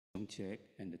Jack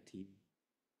and the team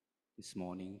this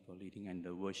morning for leading, and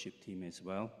the worship team as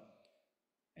well.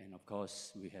 And of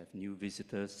course, we have new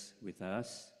visitors with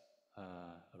us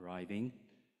arriving.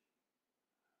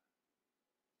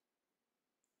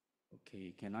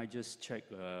 Okay, can I just check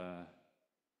the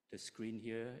screen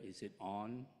here? Is it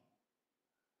on?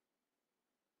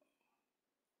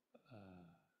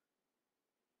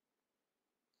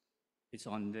 It's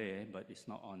on there, but it's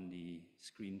not on the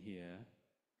screen here.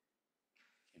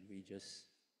 Can we just...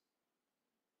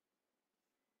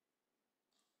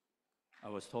 I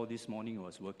was told this morning it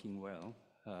was working well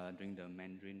during the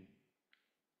Mandarin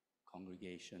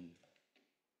congregation.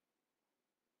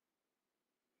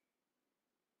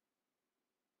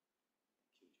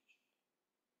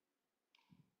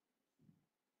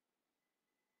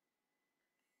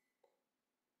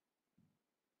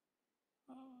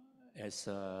 As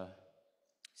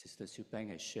Sister Siu Peng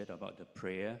has shared about the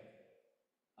prayer,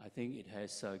 I think it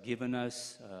has given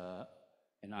us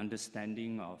an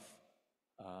understanding of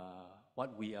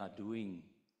what we are doing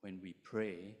when we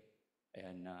pray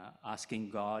and asking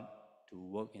God to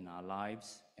work in our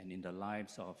lives and in the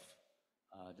lives of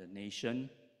the nation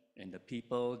and the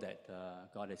people that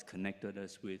God has connected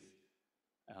us with.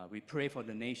 We pray for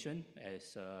the nation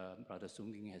as Brother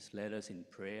Sung Ling has led us in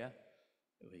prayer.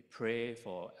 We pray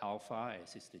for Alpha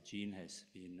as Sister Jean has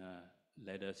been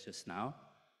led us just now.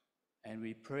 And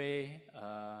we pray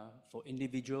for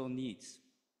individual needs.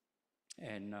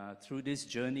 And through this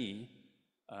journey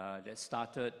that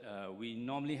started, we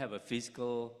normally have a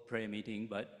physical prayer meeting,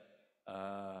 but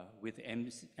with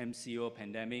MCO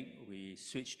pandemic, we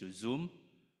switched to Zoom.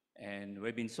 And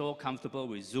we've been so comfortable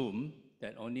with Zoom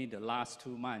that only the last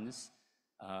 2 months,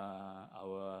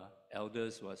 our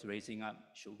elders was raising up,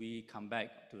 should we come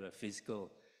back to the physical?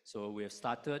 So we have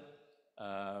started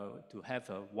to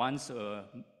have once a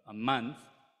month,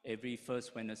 every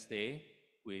first Wednesday,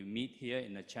 we meet here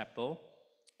in the chapel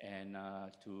and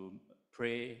to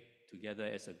pray together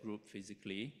as a group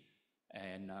physically.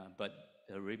 And but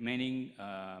the remaining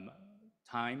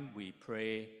time, we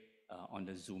pray on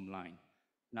the Zoom line.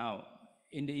 Now,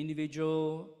 in the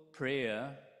individual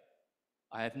prayer,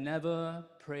 I have never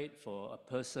prayed for a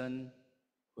person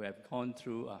who have gone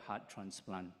through a heart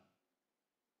transplant.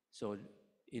 So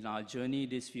in our journey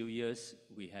these few years,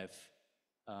 we have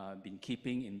been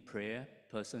keeping in prayer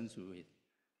persons with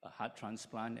a heart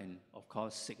transplant and of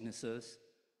course sicknesses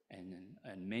and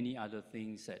many other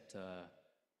things that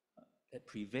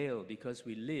prevail because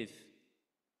we live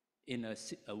in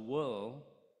a world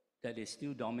that is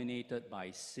still dominated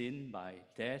by sin, by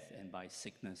death, and by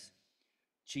sickness.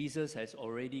 Jesus has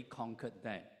already conquered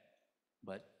that,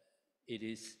 but it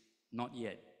is not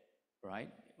yet, right?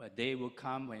 A day will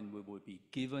come when we will be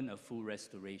given a full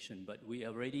restoration, but we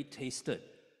already tasted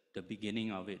the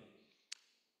beginning of it.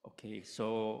 Okay,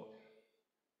 so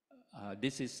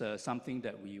this is something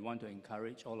that we want to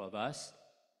encourage all of us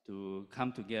to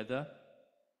come together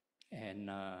and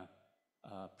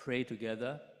pray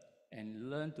together and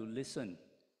learn to listen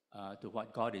to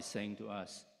what God is saying to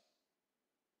us.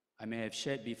 I may have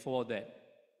shared before that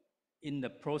in the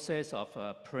process of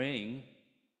praying,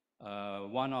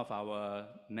 one of our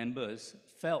members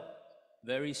felt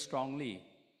very strongly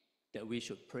that we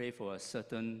should pray for a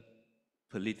certain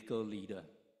political leader.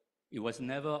 It was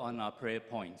never on our prayer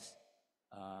points,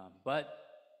 but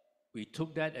we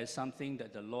took that as something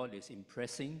that the Lord is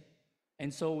impressing,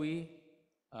 and so we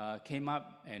came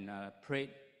up and prayed,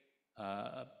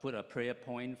 put a prayer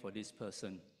point for this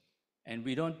person. And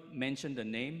we don't mention the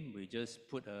name, we just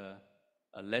put a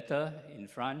letter in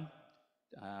front,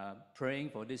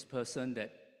 praying for this person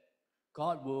that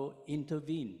God will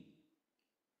intervene,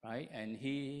 right? And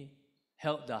he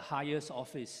held the highest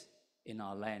office in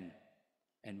our land,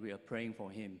 and we are praying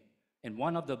for him. And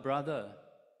one of the brother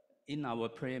in our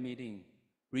prayer meeting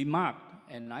remarked,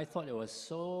 and I thought it was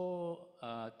so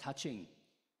touching,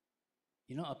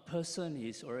 you know, a person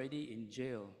is already in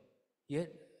jail,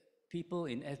 yet people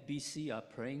in FBC are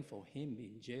praying for him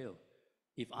in jail.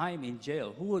 If I'm in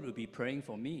jail, who would be praying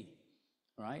for me,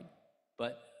 right?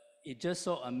 But it just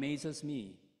so amazes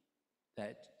me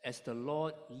that as the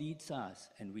Lord leads us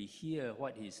and we hear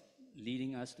what He's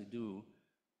leading us to do,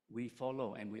 we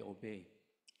follow and we obey.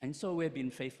 And so we've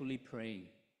been faithfully praying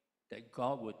that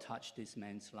God will touch this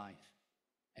man's life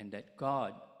and that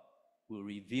God will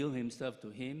reveal Himself to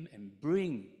him and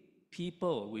bring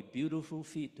people with beautiful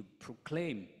feet to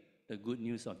proclaim the good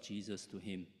news of Jesus to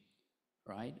him,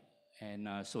 right? And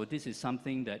so this is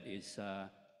something that is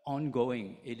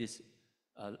ongoing. It is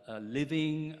a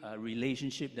living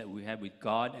relationship that we have with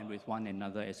God and with one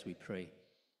another as we pray.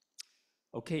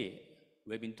 Okay,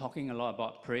 We've been talking a lot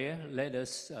about prayer. Let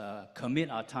us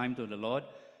commit our time to the Lord.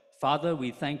 Father,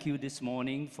 we thank you this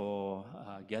morning for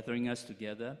gathering us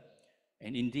together.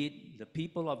 And indeed, the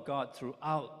people of God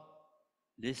throughout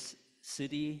this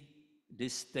city,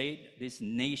 this state, this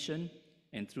nation,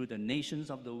 and through the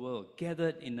nations of the world,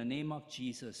 gathered in the name of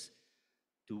Jesus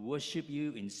to worship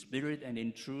you in spirit and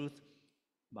in truth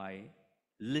by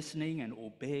listening and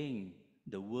obeying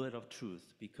the word of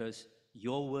truth, because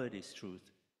your word is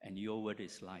truth and your word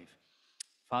is life.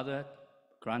 Father,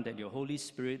 grant that your Holy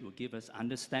Spirit will give us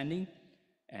understanding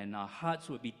and our hearts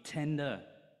will be tender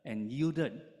and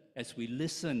yielded as we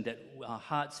listen, that our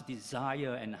heart's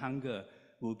desire and hunger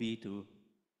will be to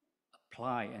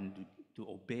apply and to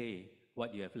obey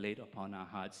what you have laid upon our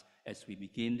hearts as we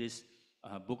begin this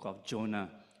book of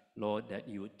Jonah. Lord, that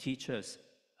you would teach us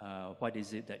what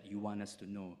is it that you want us to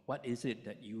know. What is it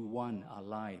that you want our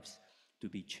lives to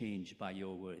be changed by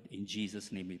your word. In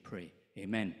Jesus' name we pray.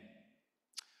 Amen.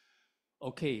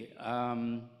 Okay,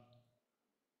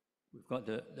 we've got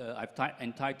I've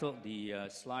entitled the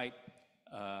slide,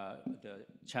 the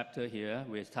chapter here.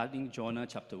 We're starting Jonah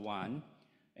chapter 1,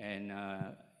 and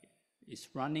it's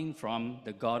running from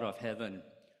the God of heaven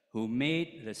who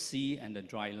made the sea and the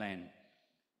dry land.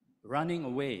 Running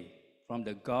away from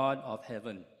the God of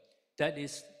heaven. That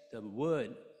is the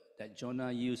word that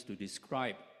Jonah used to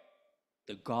describe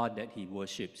the God that he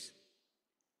worships.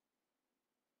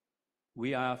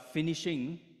 We are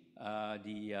finishing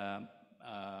the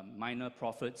minor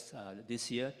prophets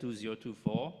this year,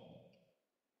 2024.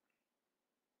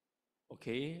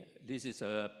 Okay, this is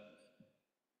a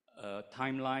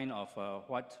timeline of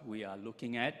what we are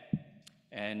looking at.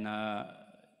 And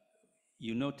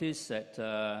you notice that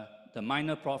the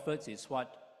minor prophets is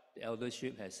what the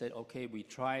eldership has said, okay, we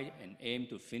try and aim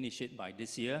to finish it by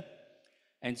this year.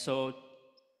 And so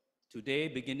today,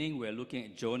 beginning, we're looking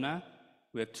at Jonah.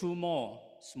 We have 2 more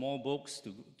small books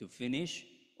to finish.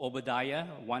 Obadiah,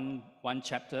 one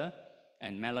chapter,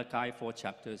 and Malachi, 4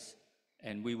 chapters.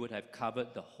 And we would have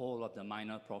covered the whole of the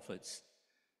minor prophets.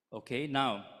 Okay,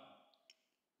 now,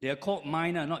 they are called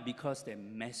minor not because their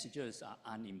messages are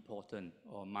unimportant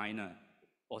or minor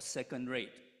or second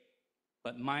rate,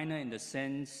 but minor in the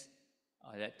sense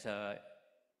that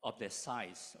of their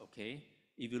size, okay?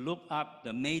 If you look up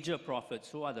the major prophets,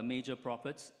 who are the major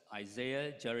prophets?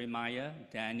 Isaiah, Jeremiah,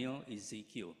 Daniel,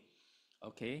 Ezekiel,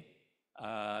 okay?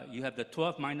 You have the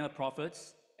 12 minor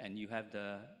prophets and you have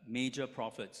the major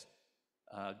prophets.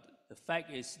 The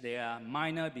fact is they are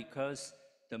minor because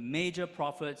the major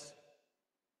prophets,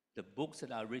 the books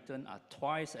that are written are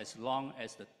twice as long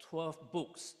as the 12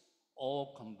 books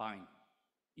all combined.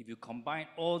 If you combine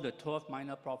all the 12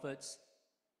 minor prophets,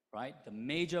 right, the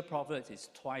major prophets is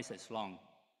twice as long.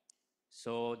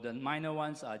 So the minor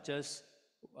ones are just,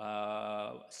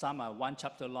 some are 1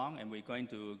 chapter long, and we're going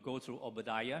to go through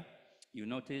Obadiah. You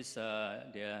notice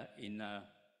they're in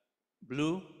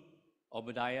blue,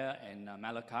 Obadiah and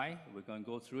Malachi. We're going to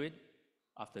go through it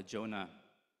after Jonah.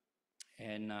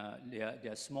 And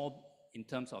they're small in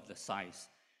terms of the size.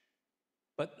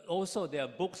 But also there are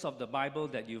books of the Bible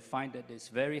that you find that it's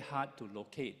very hard to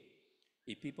locate.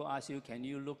 If people ask you, can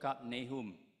you look up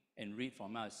Nahum and read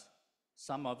from us?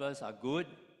 Some of us are good.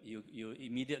 You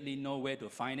immediately know where to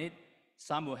find it.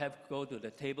 Some will have to go to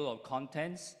the table of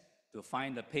contents to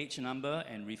find the page number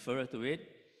and refer to it.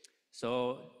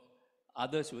 So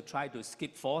others will try to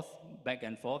skip back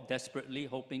and forth, desperately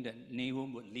hoping that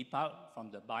Nahum would leap out from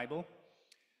the Bible.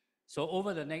 So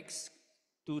over the next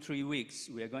 2-3 weeks,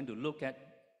 we are going to look at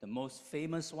the most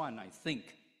famous one, I think,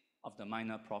 of the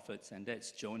minor prophets, and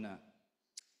that's Jonah.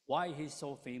 Why he's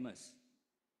so famous?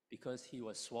 Because he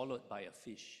was swallowed by a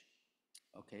fish.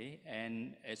 Okay,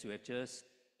 and as we have just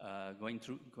going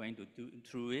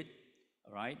through it,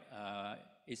 all right,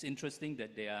 it's interesting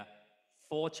that there are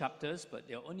 4 chapters, but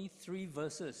there are only 3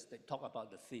 verses that talk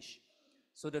about the fish.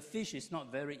 So the fish is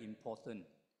not very important,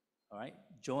 all right?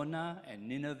 Jonah and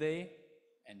Nineveh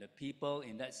and the people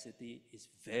in that city is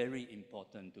very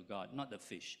important to God, not the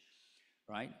fish,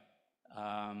 right?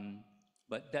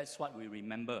 But that's what we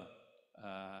remember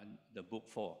the book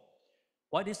for.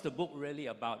 What is the book really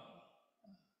about?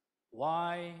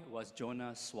 Why was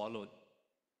Jonah swallowed?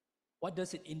 What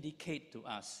does it indicate to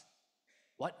us?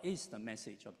 What is the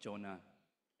message of Jonah?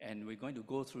 And we're going to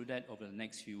go through that over the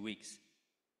next few weeks.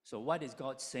 So what is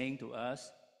God saying to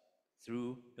us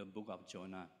through the book of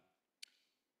Jonah?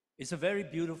 It's a very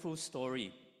beautiful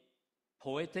story,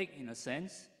 poetic in a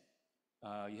sense.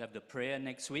 You have the prayer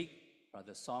next week.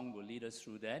 Brother Song will lead us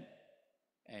through that.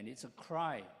 And it's a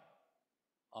cry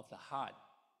of the heart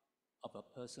of a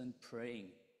person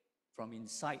praying from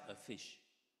inside a fish.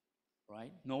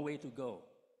 right? No way to go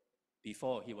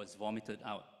before he was vomited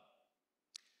out.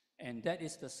 And that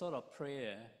is the sort of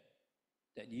prayer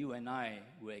that you and I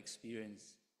will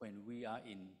experience when we are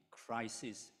in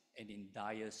crisis and in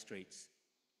dire straits.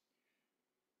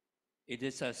 It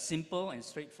is a simple and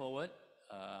straightforward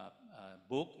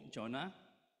book, Jonah,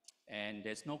 and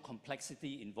there's no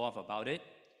complexity involved about it.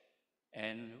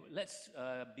 And let's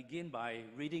begin by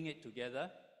reading it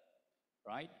together,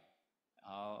 right?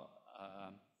 I'll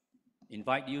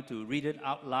invite you to read it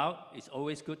out loud. It's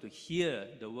always good to hear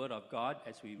the Word of God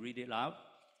as we read it out.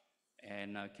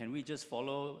 And can we just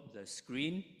follow the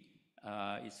screen?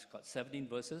 It's got 17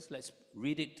 verses. Let's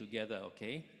read it together,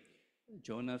 okay?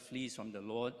 Jonah flees from the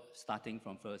Lord, starting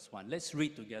from verse 1. Let's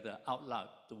read together out loud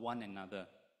to one another.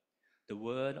 The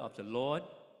word of the Lord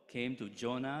came to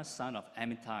Jonah, son of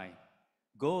Amittai.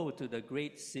 Go to the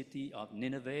great city of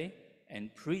Nineveh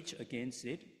and preach against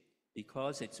it,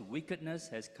 because its wickedness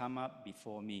has come up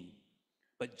before me.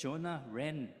 But Jonah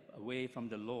ran away from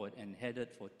the Lord and headed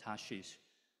for Tarshish.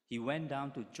 He went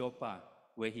down to Joppa,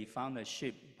 where he found a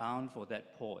ship bound for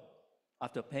that port.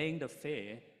 After paying the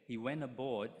fare, he went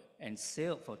aboard and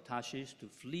sailed for Tarshish to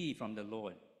flee from the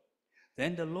Lord.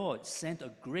 Then the Lord sent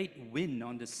a great wind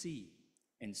on the sea,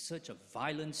 and such a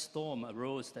violent storm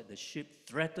arose that the ship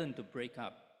threatened to break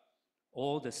up.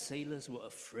 All the sailors were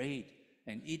afraid,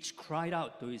 and each cried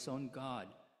out to his own God,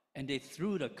 and they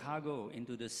threw the cargo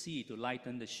into the sea to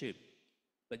lighten the ship.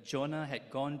 But Jonah had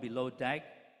gone below deck,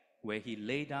 where he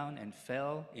lay down and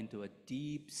fell into a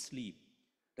deep sleep.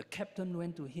 The captain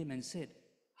went to him and said,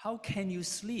 "How can you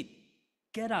sleep?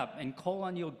 Get up and call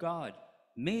on your God.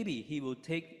 Maybe he will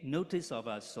take notice of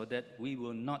us so that we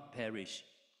will not perish."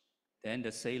 Then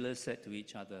the sailors said to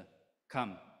each other,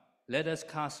 "Come, let us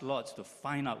cast lots to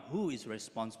find out who is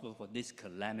responsible for this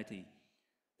calamity."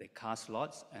 They cast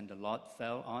lots, and the lot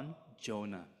fell on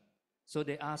Jonah. So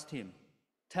they asked him,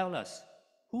 "Tell us,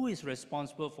 who is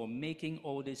responsible for making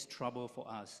all this trouble for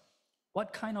us?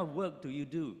 What kind of work do you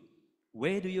do?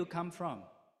 Where do you come from?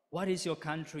 What is your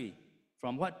country?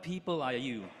 From what people are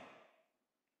you?"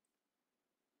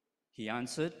 He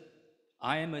answered,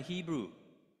 "I am a Hebrew,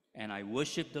 and I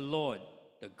worship the Lord,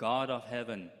 the God of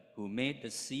heaven, who made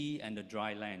the sea and the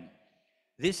dry land."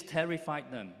 This terrified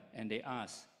them, and they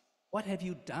asked, "What have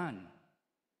you done?"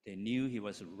 They knew he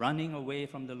was running away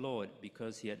from the Lord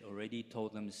because he had already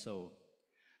told them so.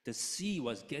 The sea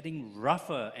was getting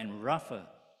rougher and rougher,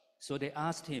 so they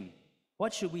asked him,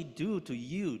 "What should we do to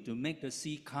you to make the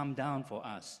sea calm down for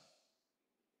us?"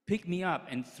 "Pick me up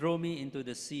and throw me into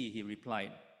the sea," he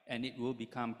replied, "and it will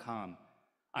become calm.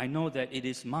 I know that it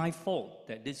is my fault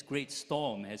that this great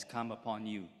storm has come upon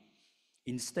you."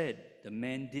 Instead, the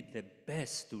men did their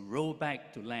best to row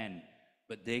back to land,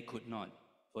 but they could not,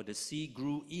 for the sea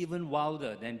grew even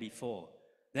wilder than before.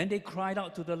 Then they cried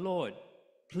out to the Lord,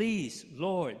 "Please,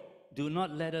 Lord, do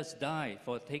not let us die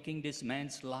for taking this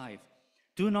man's life.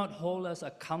 Do not hold us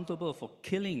accountable for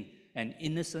killing an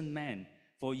innocent man,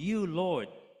 for you, Lord,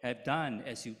 have done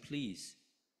as you please."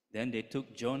 Then they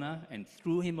took Jonah and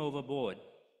threw him overboard,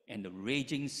 and the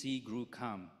raging sea grew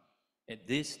calm. At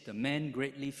this, the men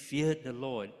greatly feared the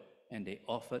Lord, and they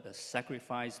offered a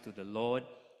sacrifice to the Lord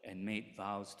and made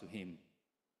vows to him.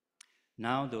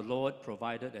 Now the Lord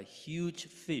provided a huge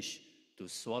fish to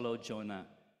swallow Jonah,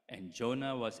 and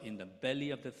Jonah was in the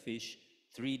belly of the fish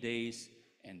 3 days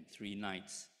and 3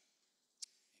 nights.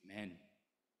 Amen.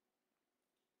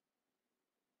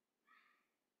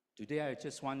 Today I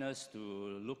just want us to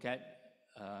look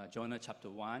at Jonah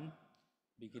chapter 1,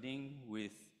 beginning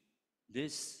with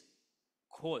this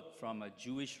quote from a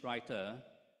Jewish writer: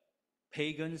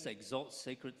 "Pagans exalt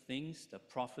sacred things, the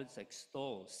prophets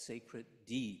extol sacred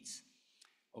deeds."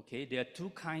 Okay, there are two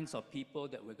kinds of people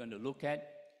that we're going to look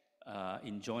at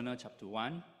in Jonah chapter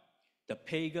 1, the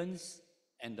pagans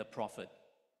and the prophet.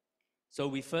 So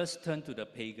we first turn to the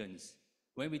pagans.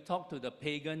 When we talk to the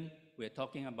pagan, we're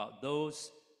talking about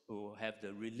those who have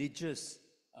the religious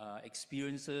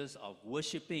experiences of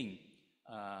worshiping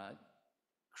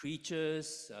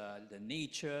creatures, the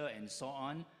nature, and so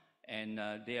on, and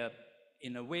they are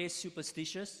in a way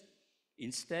superstitious.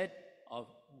 Instead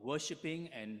of worshiping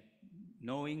and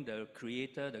knowing the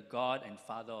Creator, the God and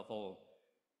Father of all.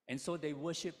 And so they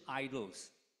worship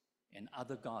idols and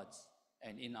other gods.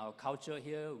 And in our culture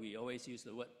here, we always use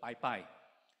the word pai pai.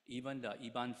 Even the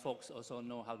Iban folks also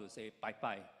know how to say pai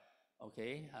pai.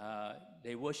 Okay,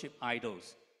 they worship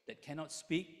idols that cannot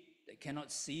speak, that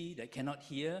cannot see, that cannot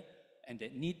hear, and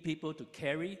that need people to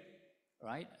carry,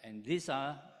 right? And these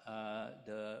are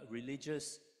the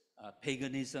religious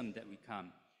paganism that we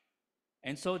come.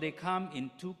 And so they come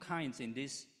in two kinds in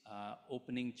this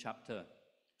opening chapter.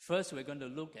 First, we're going to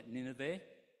look at Nineveh.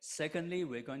 Secondly,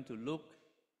 we're going to look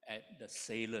at the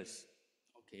sailors.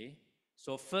 Okay?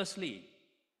 So firstly,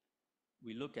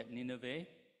 we look at Nineveh.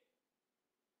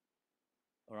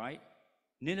 All right?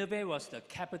 Nineveh was the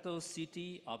capital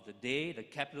city of the day, the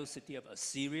capital city of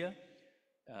Assyria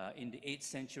in the 8th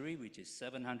century, which is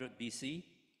 700 BC.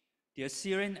 The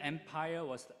Assyrian Empire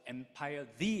was the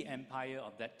empire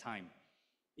of that time.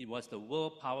 It was the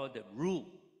world power that ruled,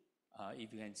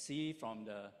 if you can see, from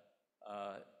the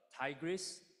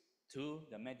Tigris to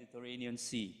the Mediterranean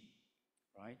Sea,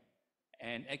 right?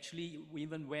 And actually, we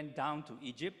even went down to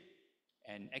Egypt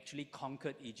and actually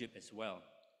conquered Egypt as well.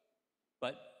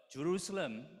 But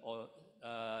Jerusalem, or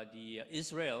the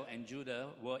Israel and Judah,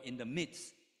 were in the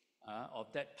midst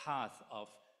of that path of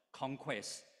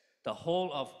conquest. The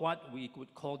whole of what we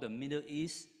could call the Middle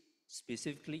East,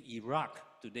 specifically Iraq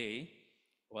today,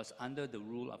 was under the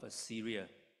rule of Assyria.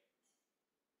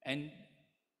 And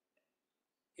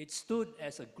it stood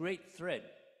as a great threat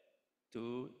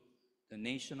to the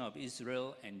nation of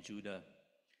Israel and Judah.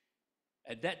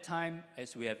 At that time,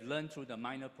 as we have learned through the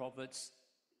minor prophets,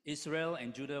 Israel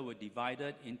and Judah were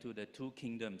divided into the two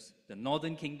kingdoms. The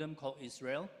northern kingdom, called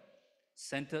Israel,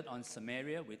 centered on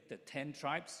Samaria with the 10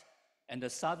 tribes, and the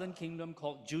southern kingdom,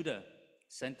 called Judah,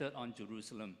 centered on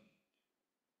Jerusalem.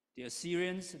 The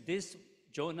Assyrians, this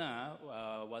Jonah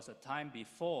was a time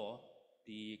before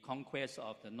the conquest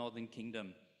of the northern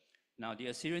kingdom. Now, the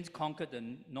Assyrians conquered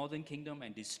the northern kingdom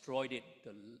and destroyed it.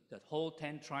 The whole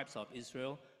 10 tribes of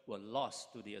Israel were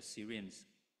lost to the Assyrians.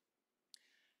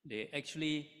 They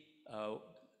actually,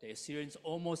 the Assyrians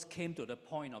almost came to the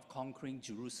point of conquering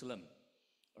Jerusalem,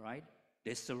 right?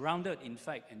 They surrounded, in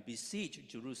fact, and besieged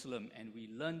Jerusalem, and we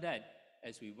learned that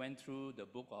as we went through the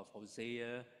book of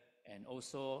Hosea, and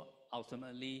also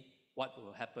ultimately what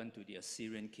will happen to the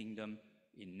Assyrian kingdom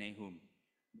in Nahum.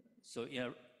 So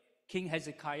King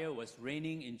Hezekiah was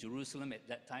reigning in Jerusalem at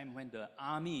that time when the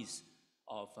armies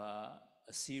of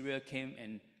Assyria came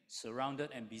and surrounded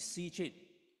and besieged it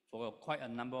for quite a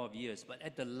number of years. But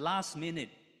at the last minute,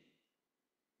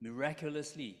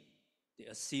 miraculously, the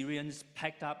Assyrians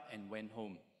packed up and went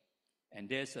home. And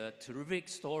there's a terrific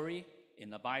story in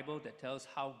the Bible that tells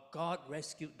how God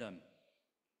rescued them,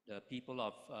 the people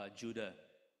of Judah.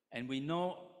 And we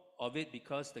know of it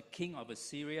because the king of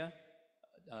Assyria,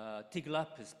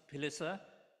 Tiglath-Pileser,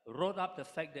 wrote up the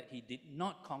fact that he did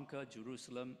not conquer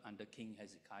Jerusalem under King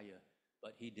Hezekiah,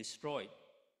 but he destroyed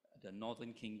the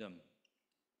northern kingdom.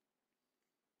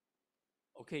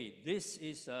 Okay, this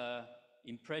is an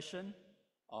impression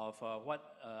of what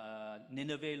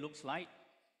Nineveh looks like.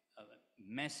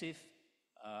 Massive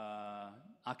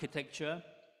architecture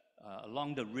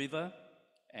along the river,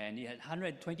 and it had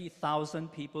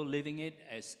 120,000 people living in it,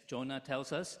 as Jonah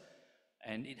tells us,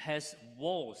 and it has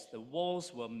walls. The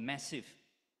walls were massive,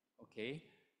 okay,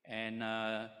 and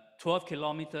 12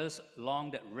 kilometers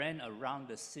long that ran around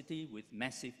the city with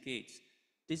massive gates.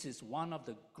 This is one of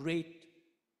the great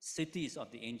cities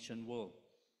of the ancient world.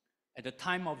 At the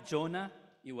time of Jonah,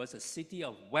 it was a city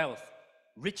of wealth,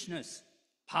 richness,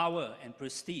 power, and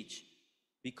prestige,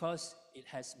 because it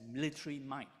has military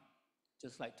might.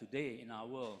 Just like today in our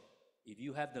world, if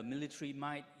you have the military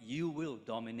might, you will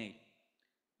dominate.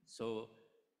 So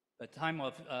the time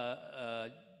of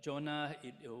Jonah,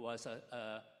 it was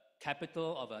a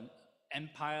capital of an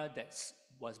empire that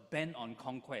was bent on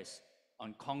conquest,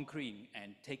 on conquering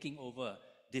and taking over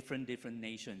different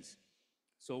nations.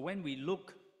 So when we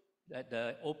look at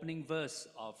the opening verse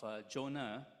of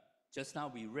Jonah, just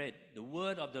now we read, the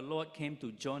word of the Lord came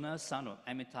to Jonah, son of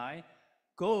Amittai,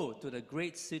 go to the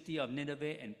great city of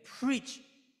Nineveh and preach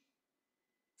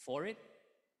for it?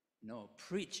 No,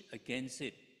 preach against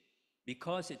it,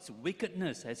 because its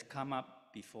wickedness has come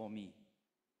up before me.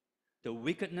 The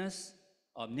wickedness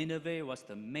of Nineveh was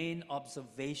the main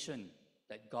observation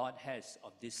that God has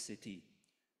of this city.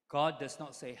 God does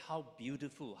not say how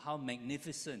beautiful, how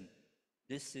magnificent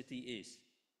this city is.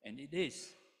 And it is,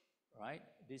 right?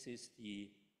 This is the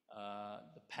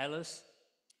palace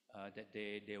that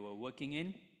they were working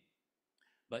in.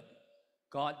 But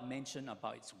God mentioned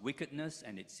about its wickedness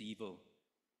and its evil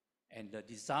and the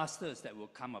disasters that will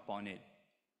come upon it.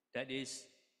 That is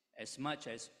as much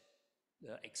as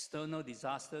the external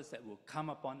disasters that will come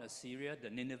upon Assyria, the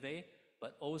Nineveh,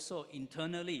 but also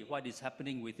internally what is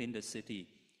happening within the city.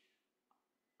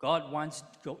 God wants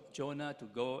Jonah to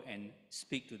go and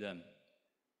speak to them.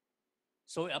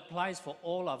 So it applies for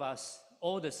all of us,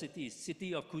 all the cities,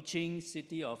 city of Kuching,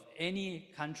 city of any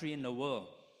country in the world,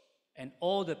 and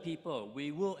all the people.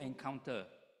 We will encounter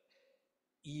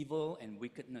evil and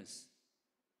wickedness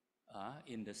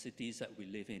in the cities that we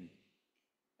live in.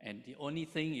 And the only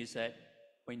thing is that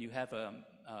when you have a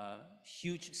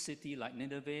huge city like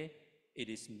Nineveh, it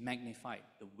is magnified.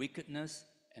 The wickedness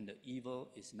and the evil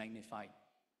is magnified.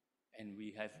 And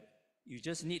you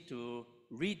just need to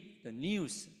read the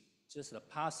news just the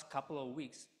past couple of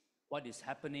weeks, what is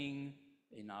happening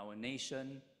in our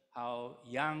nation, how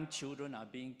young children are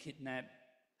being kidnapped,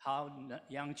 how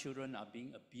young children are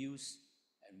being abused,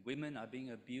 and women are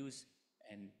being abused,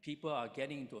 and people are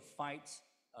getting into fights.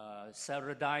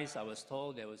 Saturday, I was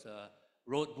told there was a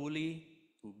road bully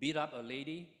who beat up a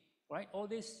lady, right? All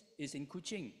this is in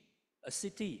Kuching, a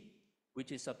city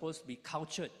which is supposed to be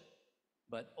cultured,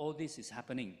 but all this is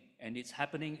happening, and it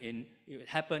happened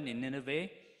in Nineveh.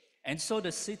 And so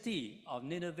the city of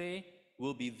Nineveh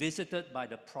will be visited by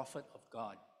the prophet of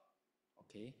God,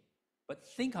 okay? But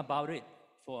think about it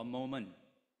for a moment,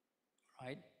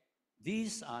 right?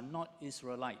 These are not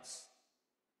Israelites.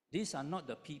 These are not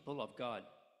the people of God.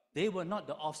 They were not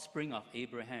the offspring of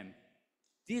Abraham.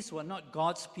 These were not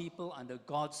God's people under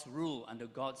God's rule, under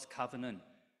God's covenant.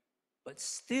 But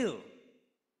still,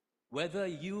 whether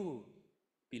you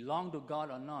belong to God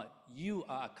or not, you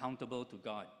are accountable to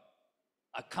God.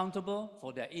 Accountable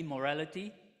for their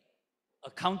immorality,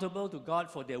 accountable to God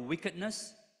for their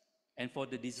wickedness, and for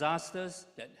the disasters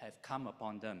that have come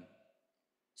upon them.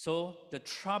 So the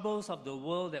troubles of the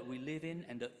world that we live in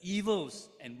and the evils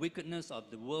and wickedness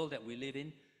of the world that we live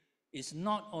in is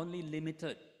not only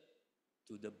limited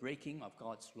to the breaking of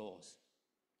God's laws.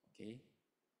 Okay?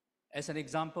 As an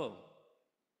example,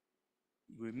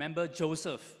 remember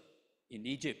Joseph in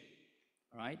Egypt,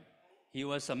 right? He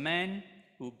was a man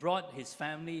who brought his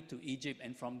family to Egypt,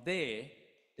 and from there,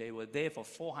 they were there for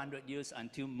 400 years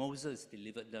until Moses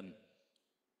delivered them.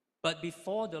 But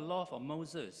before the law of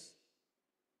Moses,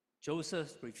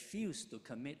 Joseph refused to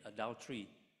commit adultery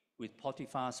with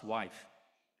Potiphar's wife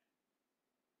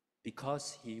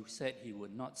because he said he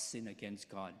would not sin against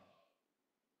God.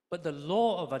 But the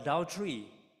law of adultery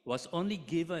was only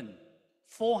given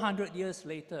 400 years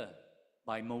later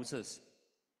by Moses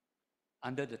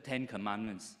under the 10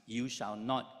 Commandments. You shall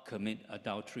not commit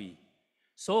adultery.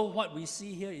 So what we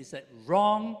see here is that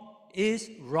wrong is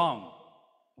wrong,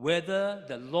 whether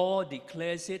the law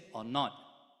declares it or not.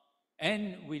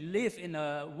 And we live in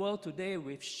a world today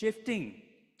with shifting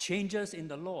changes in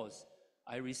the laws.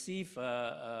 I received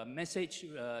a message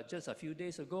just a few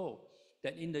days ago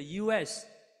that in the US,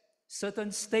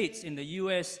 certain states in the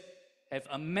US have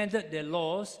amended their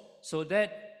laws so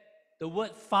that the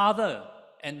word father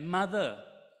and mother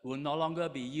will no longer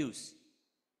be used.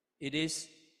 It is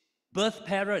birth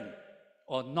parent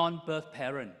or non-birth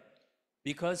parent,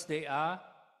 because they are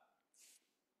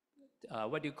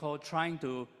trying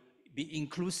to be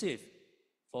inclusive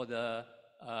for the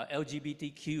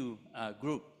LGBTQ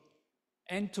group.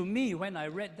 And to me, when I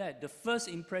read that, the first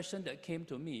impression that came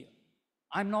to me,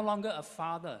 I'm no longer a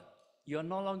father, you're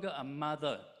no longer a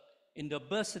mother. In the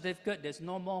birth certificate, there's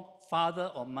no more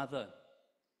father or mother,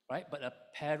 right? But a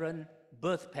parent,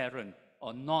 birth parent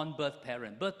or non-birth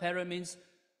parent. Birth parent means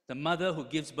the mother who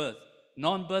gives birth.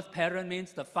 Non-birth parent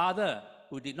means the father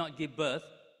who did not give birth,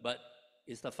 but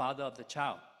is the father of the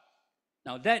child.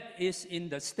 Now that is in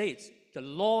the States. The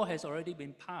law has already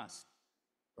been passed,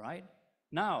 right?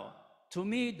 Now, to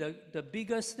me, the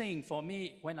biggest thing for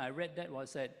me when I read that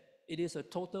was that it is a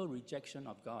total rejection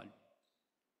of God.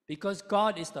 Because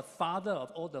God is the Father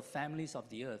of all the families of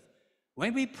the earth.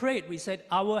 When we prayed, we said,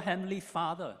 Our Heavenly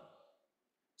Father.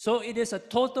 So it is a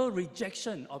total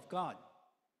rejection of God.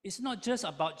 It's not just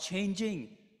about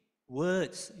changing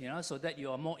words, so that you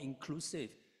are more inclusive.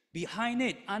 Behind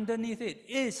it, underneath it,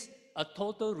 is a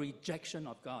total rejection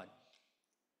of God.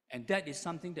 And that is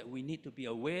something that we need to be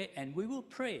aware, and we will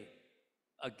pray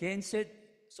against it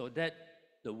so that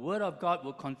the Word of God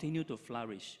will continue to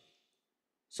flourish.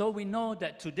 So we know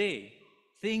that today,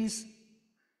 things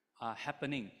are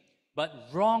happening, but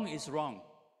wrong is wrong,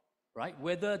 right?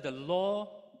 Whether the law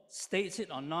states it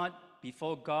or not,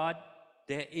 before God,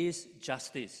 there is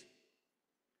justice.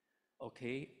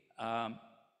 Okay,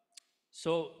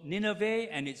 so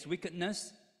Nineveh and its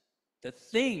wickedness, the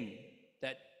thing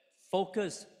that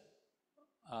focused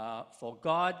for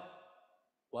God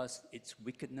was its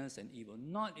wickedness and evil,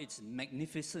 not its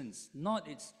magnificence, not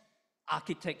its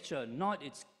architecture, not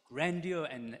its grandeur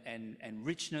and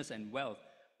richness and wealth,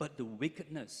 but the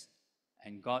wickedness,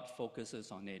 and God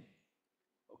focuses on it.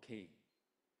 Okay.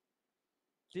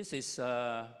 This is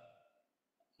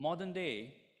modern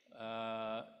day.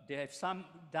 They have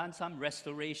done some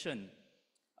restoration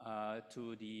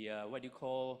to the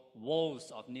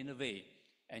walls of Nineveh,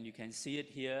 and you can see it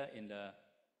here in the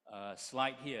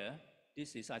slide here.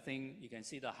 This is, I think, you can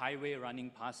see the highway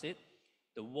running past it,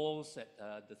 the walls,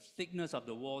 the thickness of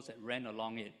the walls that ran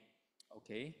along it.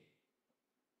 Okay?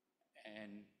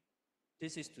 And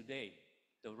this is today,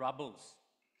 the rubbles,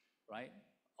 right,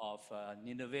 of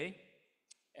Nineveh.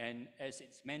 And as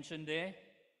it's mentioned there,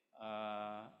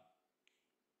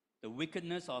 the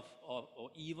wickedness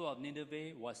or evil of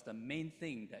Nineveh was the main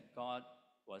thing that God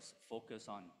was focused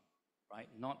on, right?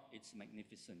 Not its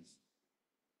magnificence.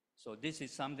 So this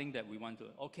is something that we want to...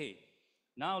 Okay,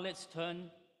 now let's turn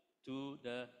to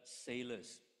the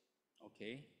sailors,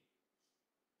 okay?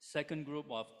 Second group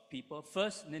of people.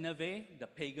 First, Nineveh, the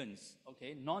pagans,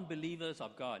 okay? Non-believers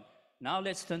of God. Now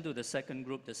let's turn to the second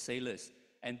group, the sailors.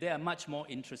 And they are much more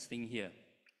interesting here.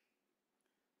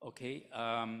 Okay,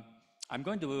 I'm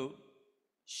going to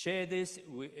share this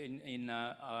in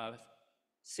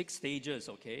 6 stages,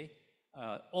 okay?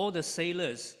 All the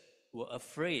sailors were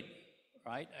afraid,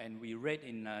 right? And we read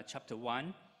in chapter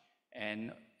 1,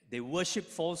 and they worshiped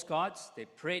false gods. They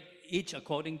prayed each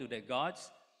according to their gods.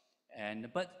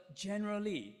 But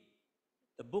generally,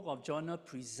 the book of Jonah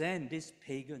presents these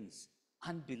pagans,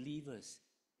 unbelievers,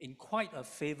 in quite a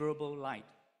favorable light.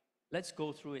 Let's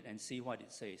go through it and see what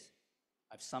it says.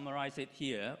 I've summarized it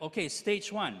here. Okay,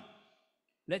 stage 1.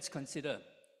 Let's consider.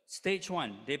 Stage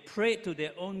 1, they prayed to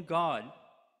their own God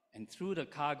and threw the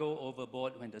cargo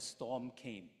overboard when the storm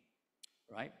came,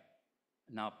 right?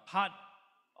 Now, part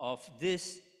of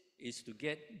this is to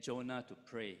get Jonah to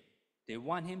pray. They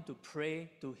want him to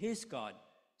pray to his God.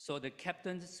 So the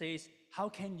captain says, how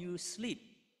can you sleep?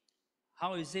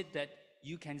 How is it that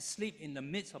you can sleep in the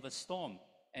midst of a storm?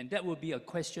 And that would be a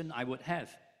question I would have.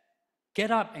 Get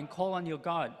up and call on your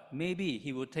God. Maybe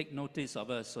he will take notice of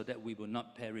us so that we will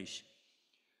not perish.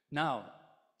 Now,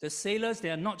 the sailors, they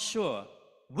are not sure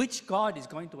which God is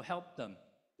going to help them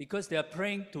because they are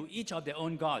praying to each of their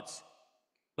own gods.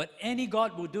 But any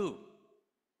God will do,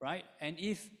 right? And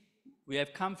if we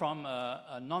have come from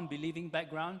a non-believing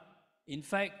background, in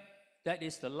fact, that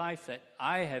is the life that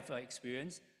I have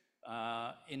experienced.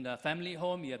 In the family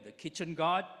home, you have the kitchen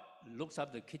God, looks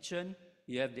up the kitchen.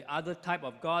 You have the other type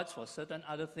of gods for certain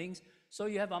other things. So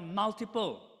you have a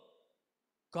multiple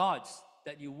gods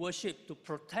that you worship to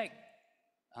protect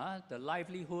the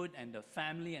livelihood and the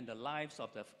family and the lives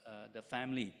of the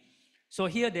family. So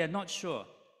here they are not sure,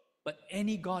 but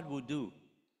any God will do,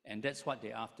 and that's what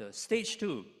they're after. Stage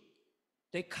 2,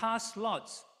 they cast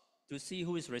lots to see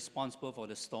who is responsible for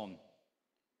the storm.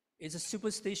 It's a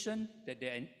superstition that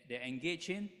they engage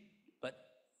in, but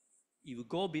if you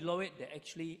go below it, they're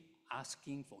actually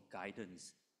asking for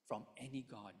guidance from any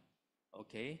God,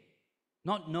 okay?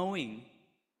 Not knowing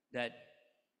that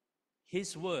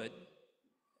his word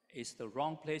is the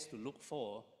wrong place to look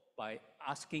for by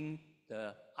asking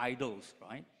the idols,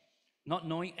 right? Not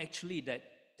knowing actually that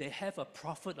they have a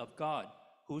prophet of God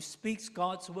who speaks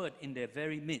God's word in their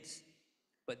very midst,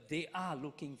 but they are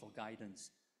looking for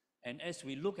guidance. And as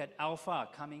we look at Alpha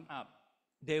coming up,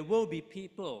 there will be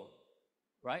people,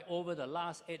 right, over the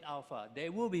last 8 Alpha,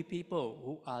 there will be people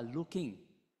who are looking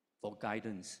for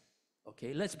guidance.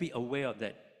 Okay, let's be aware of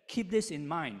that. Keep this in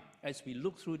mind as we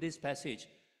look through this passage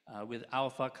with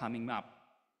Alpha coming up.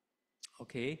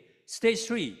 Okay, stage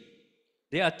 3,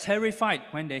 they are terrified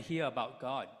when they hear about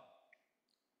God.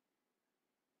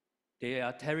 They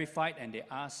are terrified and they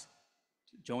ask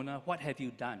Jonah, what have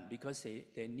you done? Because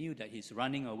they knew that he's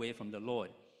running away from the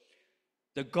Lord.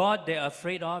 The God they are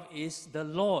afraid of is the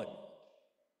Lord.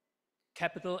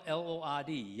 Capital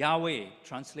L-O-R-D, Yahweh,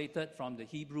 translated from the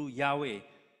Hebrew Yahweh,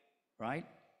 right?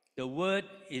 The word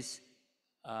is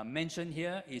mentioned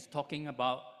here is talking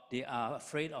about they are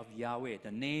afraid of Yahweh,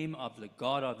 the name of the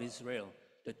God of Israel,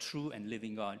 the true and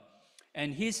living God.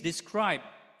 And he's described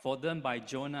for them by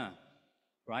Jonah,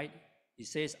 right? He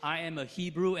says, I am a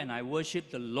Hebrew and I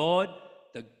worship the Lord,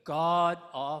 the God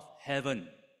of heaven.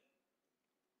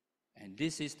 And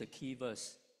this is the key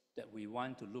verse that we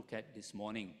want to look at this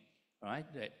morning, right?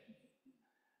 That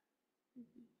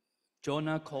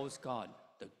Jonah calls God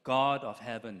the God of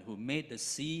heaven who made the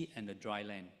sea and the dry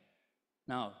land.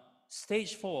 Now,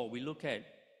 stage 4, we look at.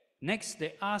 Next,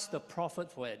 they ask the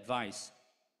prophet for advice.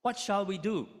 What shall we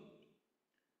do?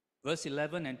 Verse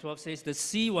 11 and 12 says, the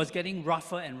sea was getting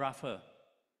rougher and rougher.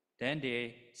 Then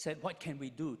they said, what can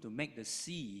we do to make the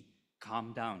sea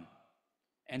calm down?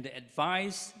 And the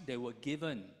advice they were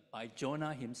given by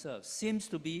Jonah himself seems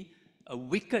to be a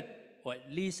wicked or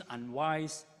at least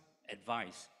unwise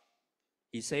advice.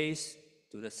 He says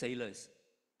to the sailors,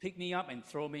 pick me up and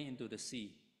throw me into the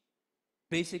sea.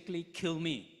 Basically, kill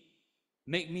me.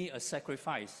 Make me a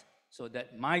sacrifice so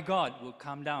that my God will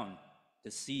calm down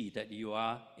the sea that you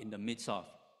are in the midst of.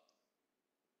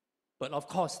 But of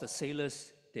course, the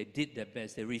sailors they did their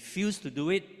best. They refused to do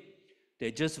it.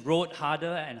 They just rowed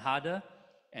harder and harder,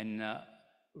 and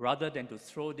rather than to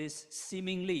throw this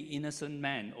seemingly innocent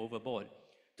man overboard,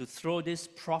 to throw this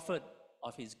prophet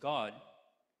of his God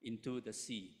into the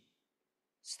sea.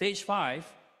 Stage 5,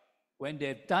 when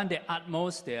they've done their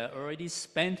utmost, they are already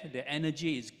spent, their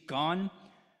energy is gone,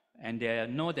 and they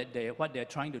know that what they're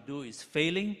trying to do is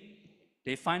failing,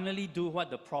 they finally do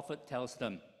what the prophet tells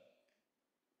them.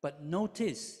 But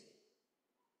notice,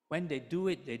 when they do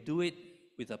it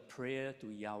with a prayer to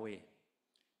Yahweh.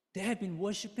 They have been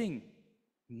worshiping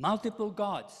multiple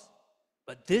gods,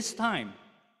 but this time,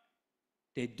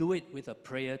 they do it with a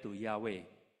prayer to Yahweh.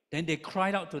 Then they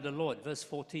cried out to the Lord, verse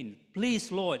 14,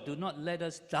 "Please, Lord, do not let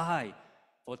us die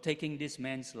for taking this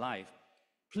man's life."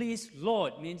 Please,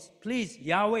 Lord, means please,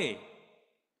 Yahweh,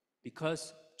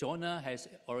 because Jonah has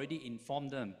already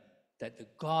informed them that the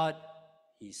God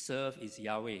he served is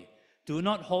Yahweh. Do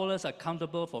not hold us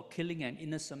accountable for killing an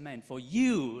innocent man, for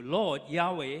you, Lord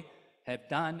Yahweh, have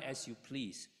done as you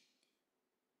please.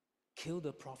 Kill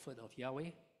the prophet of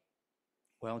Yahweh?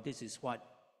 Well, this is what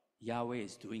Yahweh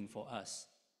is doing for us.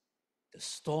 The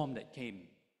storm that came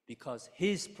because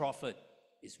his prophet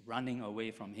is running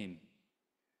away from him.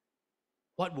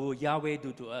 What will Yahweh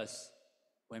do to us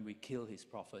when we kill his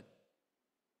prophet?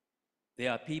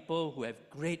 There are people who have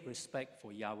great respect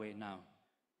for Yahweh now,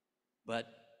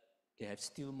 but they have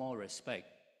still more respect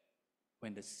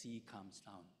when the sea comes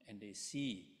down and they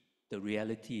see the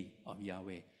reality of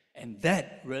Yahweh. And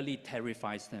that really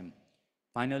terrifies them.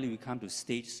 Finally, we come to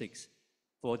stage 6.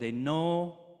 For they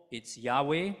know it's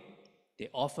Yahweh, they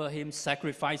offer him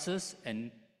sacrifices,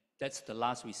 and that's the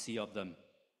last we see of them.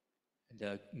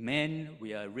 The men,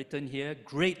 we are written here,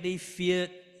 greatly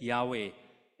feared Yahweh,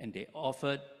 and they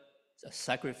offered a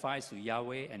sacrifice to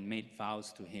Yahweh and made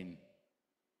vows to him.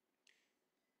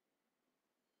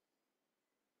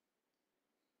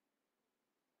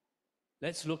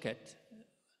 Let's look at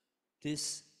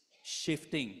this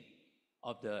shifting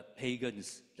of the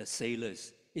pagans, the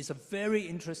sailors. It's a very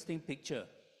interesting picture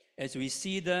as we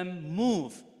see them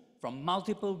move from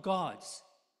multiple gods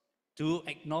to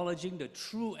acknowledging the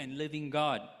true and living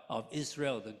God of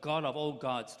Israel, the God of all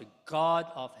gods, the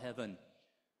God of heaven.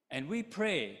 And we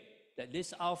pray that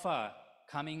this Alpha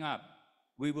coming up,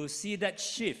 we will see that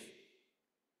shift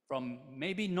from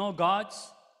maybe no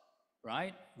gods,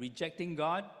 right, rejecting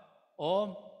God,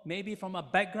 or maybe from a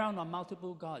background of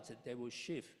multiple gods, that they will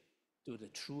shift to the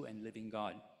true and living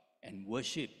God and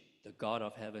worship the God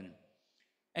of heaven.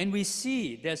 And we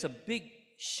see there's a big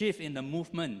shift in the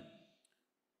movement.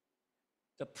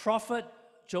 The prophet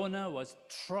Jonah was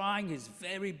trying his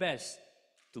very best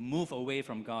to move away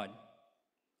from God.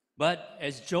 But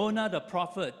as Jonah the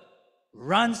prophet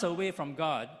runs away from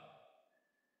God,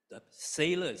 the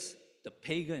sailors, the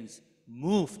pagans,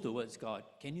 move towards God.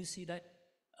 Can you see that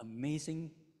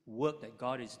amazing work that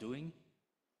God is doing?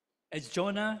 As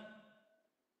Jonah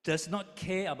does not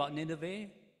care about Nineveh,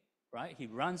 right? He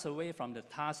runs away from the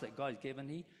task that God has given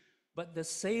him. But the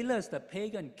sailors, the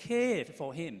pagan, cared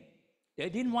for him. They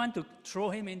didn't want to throw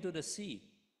him into the sea.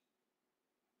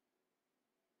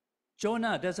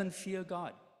 Jonah doesn't fear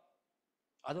God.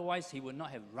 Otherwise, he would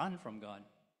not have run from God,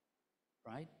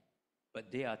 right?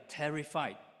 But they are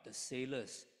terrified, the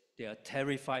sailors. They are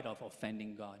terrified of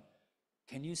offending God.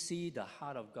 Can you see the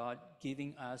heart of God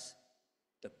giving us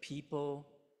the people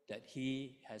that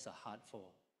he has a heart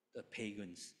for, the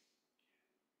pagans?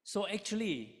 So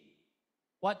actually,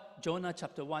 what Jonah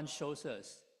chapter 1 shows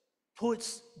us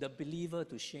puts the believer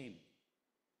to shame.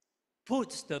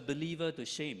 Puts the believer to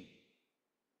shame,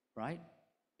 right?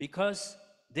 Because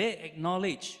they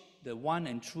acknowledge the one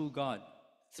and true God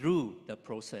through the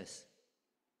process.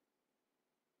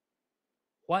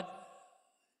 What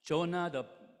Jonah, the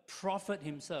prophet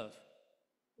himself,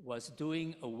 was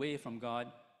doing away from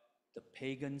God, the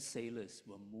pagan sailors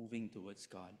were moving towards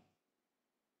God.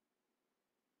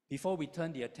 Before we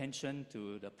turn the attention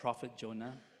to the prophet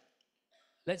Jonah,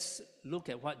 let's look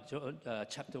at what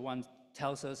chapter 1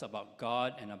 tells us about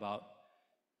God and about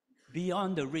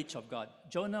beyond the reach of God.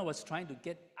 Jonah was trying to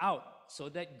get out so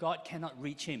that God cannot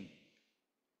reach him,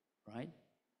 right?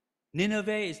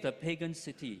 Nineveh is the pagan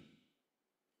city,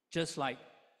 just like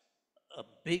a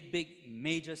big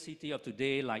major city of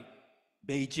today like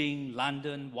Beijing,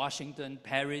 London, Washington,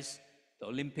 Paris. The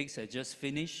Olympics had just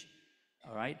finished,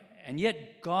 all right? And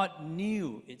yet God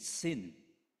knew its sin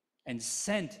and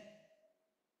sent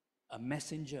a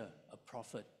messenger, a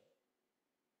prophet,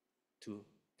 to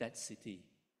that city.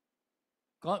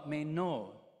 God may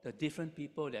know the different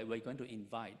people that we're going to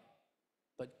invite,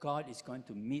 but God is going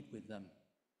to meet with them.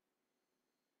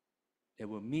 They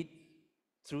will meet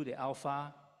through the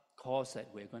Alpha course that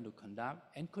we're going to conduct,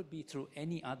 and could be through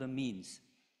any other means.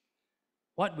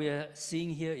 What we're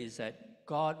seeing here is that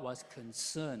God was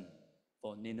concerned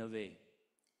for Nineveh,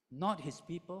 not his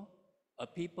people, a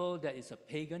people that is a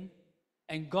pagan,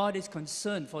 and God is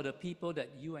concerned for the people that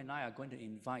you and I are going to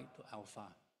invite to Alpha.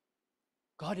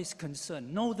 God is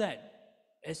concerned. Know that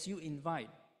as you invite.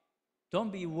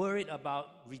 Don't be worried about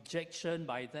rejection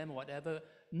by them or whatever.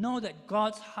 Know that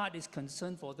God's heart is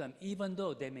concerned for them, even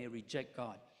though they may reject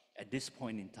God at this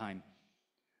point in time.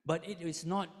 But it is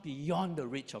not beyond the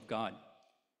reach of God,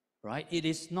 right? It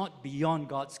is not beyond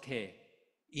God's care,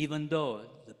 even though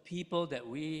the people that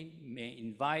we may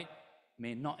invite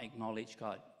may not acknowledge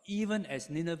God. Even as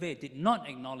Nineveh did not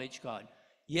acknowledge God,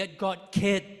 yet God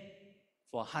cared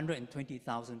for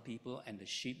 120,000 people and the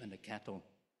sheep and the cattle.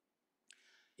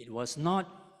 It was not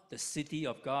the city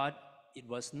of God. It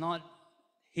was not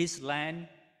his land.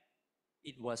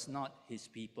 It was not his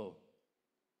people.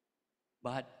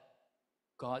 But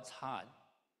God's heart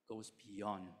goes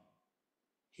beyond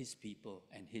his people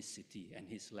and his city and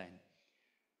his land.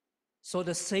 So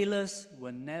the sailors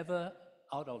were never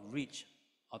out of reach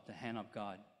of the hand of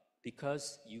God,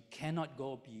 because you cannot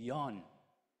go beyond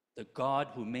the God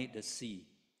who made the sea.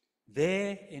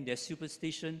 They, in their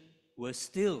superstition, were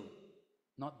still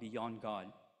not beyond God.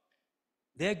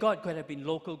 Their God could have been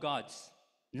local gods,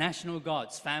 national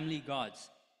gods, family gods,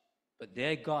 but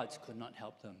their gods could not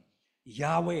help them.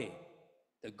 Yahweh,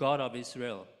 the God of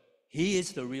Israel, he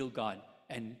is the real God.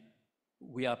 And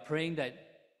we are praying that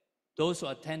those who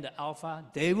attend the Alpha,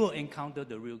 they will encounter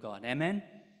the real God. Amen?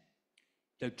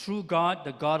 The true God,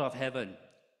 the God of heaven.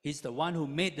 He's the one who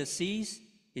made the seas.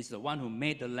 He's the one who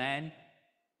made the land.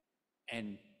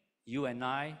 And you and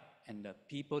I and the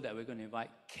people that we're going to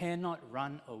invite cannot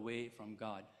run away from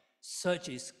God. Such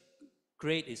is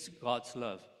great is God's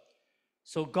love.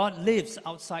 So God lives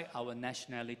outside our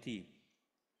nationality.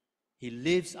 He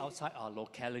lives outside our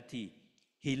locality.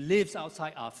 He lives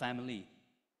outside our family.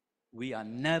 We are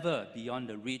never beyond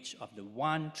the reach of the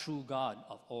one true God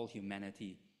of all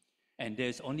humanity. And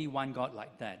there's only one God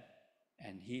like that.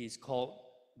 And he is called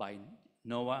by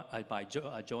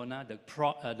Jonah,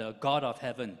 the God of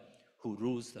heaven who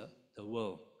rules the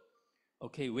world.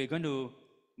 Okay, we're going to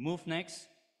move next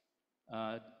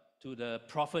to the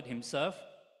prophet himself.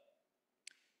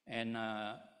 And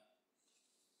a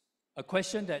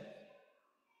question that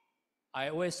I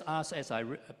always ask as I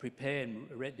prepare and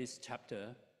read this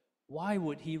chapter, why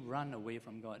would he run away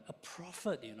from God? A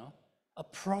prophet, a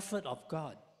prophet of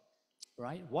God,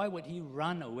 right? Why would he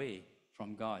run away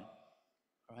from God,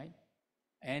 right?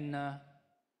 And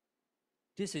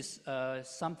this is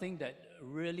something that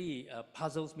really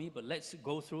puzzles me, but let's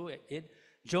go through it.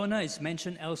 Jonah is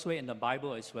mentioned elsewhere in the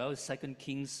Bible as well, 2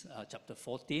 Kings chapter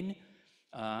 14.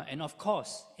 And of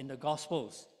course, in the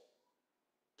Gospels,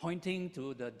 pointing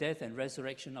to the death and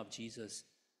resurrection of Jesus,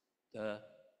 the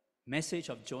message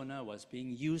of Jonah was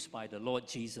being used by the Lord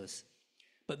Jesus.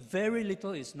 But very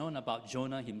little is known about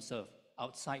Jonah himself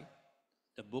outside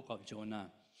the book of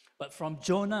Jonah. But from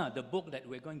Jonah, the book that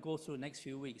we're going to go through next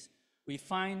few weeks, we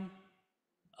find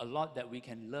a lot that we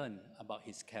can learn about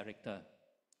his character.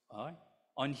 All right?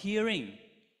 On hearing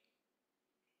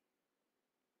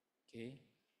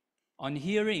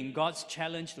God's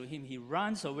challenge to him, he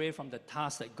runs away from the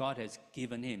task that God has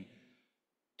given him.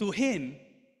 To him,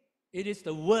 it is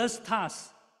the worst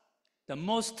task, the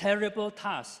most terrible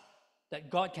task that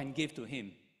God can give to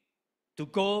him. To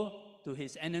go to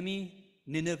his enemy,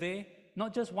 Nineveh,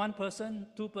 not just one person,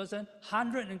 two person,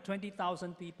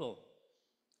 120,000 people,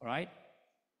 right?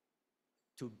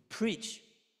 To preach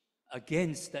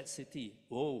against that city.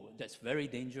 Oh, that's very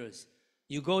dangerous.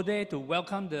 You go there to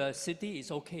welcome the city,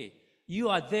 it's okay. You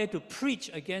are there to preach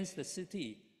against the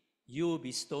city, you will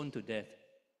be stoned to death.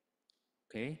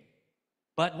 Okay?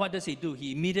 But what does he do?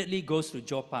 He immediately goes to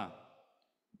Joppa.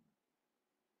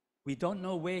 We don't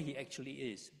know where he actually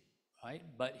is, right?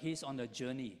 But he's on a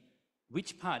journey.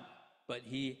 Which part? But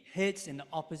he heads in the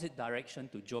opposite direction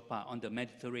to Joppa on the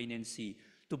Mediterranean Sea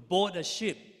to board a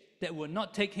ship that will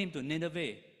not take him to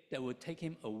Nineveh, that will take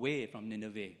him away from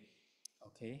Nineveh.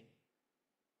 Okay?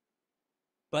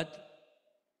 But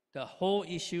the whole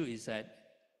issue is that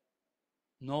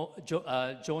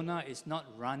Jonah is not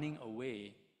running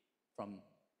away from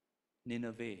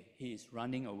Nineveh. He is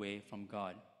running away from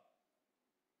God.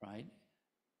 Right?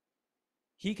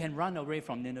 He can run away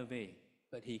from Nineveh,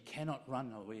 but he cannot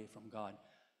run away from God.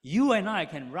 You and I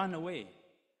can run away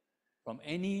from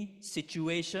any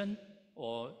situation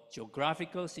or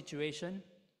geographical situation,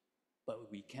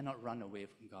 but we cannot run away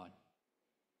from God,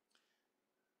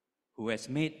 who has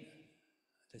made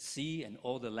the sea and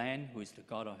all the land, who is the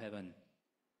God of heaven.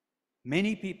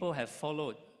 Many people have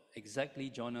followed exactly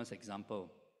Jonah's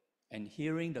example, and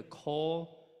hearing the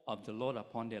call of the Lord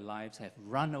upon their lives have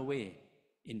run away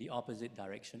in the opposite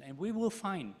direction. And we will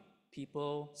find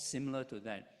people similar to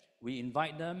that. We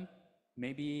invite them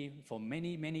maybe for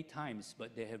many, many times,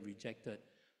 but they have rejected.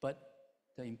 But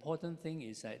the important thing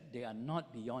is that they are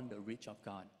not beyond the reach of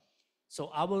God.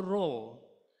 So our role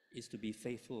is to be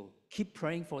faithful. Keep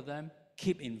praying for them,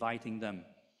 keep inviting them.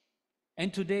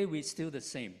 And today we're still the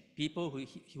same. People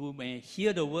who may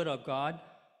hear the word of God,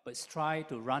 but try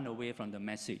to run away from the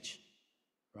message,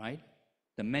 right?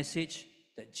 The message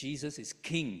that Jesus is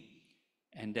King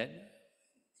and that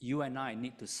you and I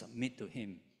need to submit to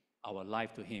Him, our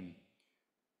life to Him.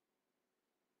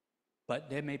 But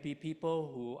there may be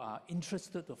people who are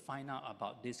interested to find out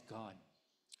about this God.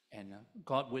 And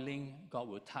God willing, God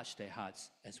will touch their hearts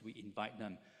as we invite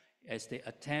them, as they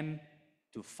attempt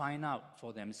to find out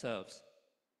for themselves,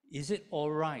 is it all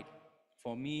right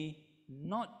for me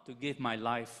not to give my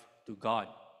life to God,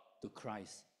 to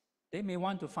Christ? They may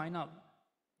want to find out,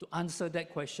 to answer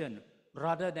that question,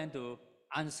 rather than to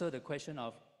answer the question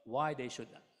of why they should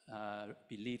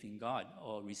believe in God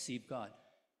or receive God.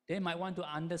 They might want to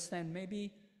understand,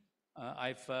 maybe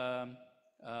I've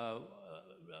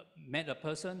met a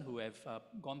person who have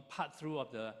gone part through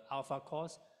of the Alpha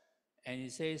course, and he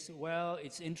says, well,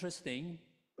 it's interesting,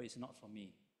 but it's not for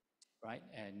me, right?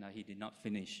 And he did not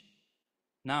finish.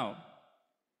 Now,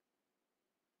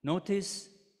 notice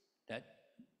that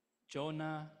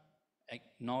Jonah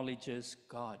acknowledges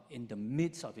God in the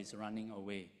midst of his running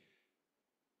away.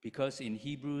 Because in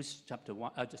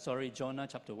Jonah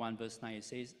chapter 1, verse 9, it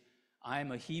says, I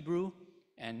am a Hebrew,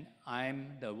 and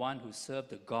I'm the one who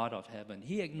served the God of heaven.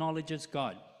 He acknowledges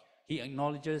God. He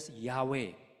acknowledges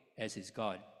Yahweh as his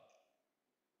God.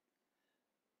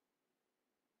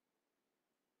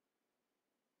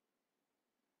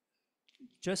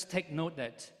 Just take note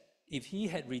that if he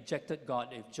had rejected God,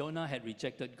 if Jonah had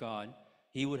rejected God,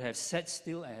 he would have sat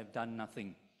still and have done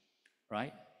nothing,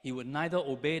 right? He would neither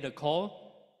obey the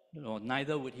call, nor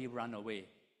neither would he run away.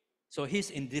 So he's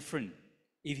indifferent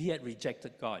if he had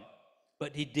rejected God.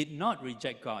 But he did not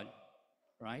reject God,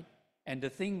 right? And the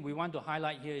thing we want to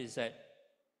highlight here is that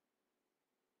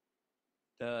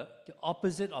the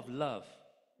opposite of love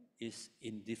is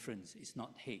indifference, it's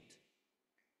not hate.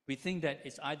 We think that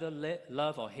it's either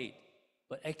love or hate,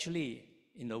 but actually,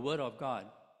 in the Word of God,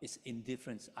 it's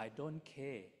indifference. I don't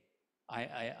care.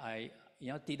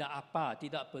 Tidak apa,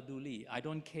 tidak peduli. I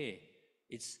don't care.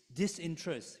 It's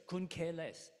disinterest, couldn't care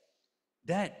less.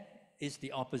 That is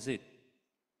the opposite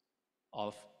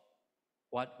of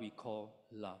what we call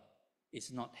love.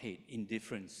 It's not hate,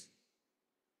 indifference,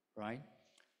 right?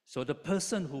 So the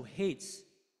person who hates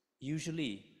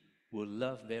usually will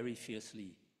love very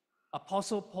fiercely.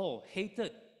 Apostle Paul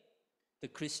hated the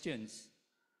Christians,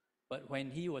 but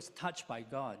when he was touched by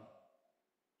God,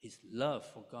 his love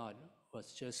for God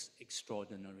was just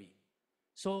extraordinary.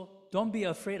 So don't be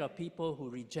afraid of people who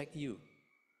reject you,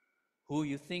 who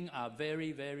you think are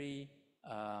very, very,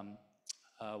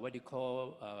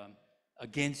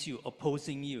 against you,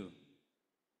 opposing you.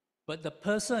 But the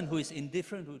person who is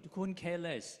indifferent, who couldn't care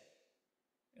less,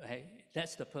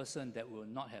 that's the person that will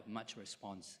not have much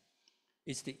response.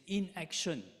 It's the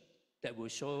inaction that will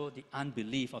show the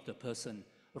unbelief of the person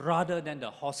rather than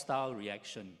the hostile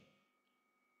reaction.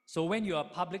 So when you are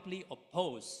publicly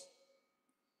opposed,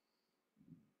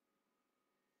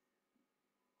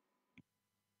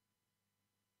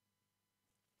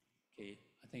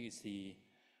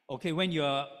 when you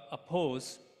are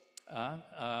opposed,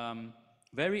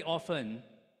 very often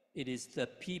it is the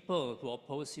people who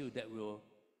oppose you that will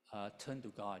turn to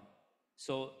God.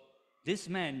 So this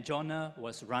man, Jonah,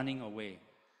 was running away.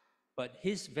 But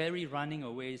his very running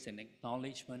away is an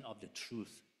acknowledgement of the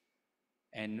truth,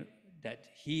 and that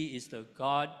he is the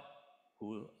God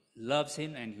who loves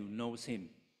him and who knows him.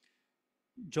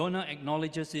 Jonah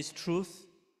acknowledges this truth,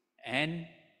 and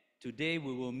today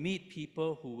we will meet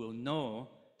people who will know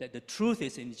that the truth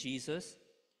is in Jesus,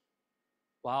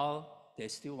 while they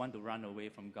still want to run away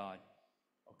from God,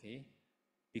 okay?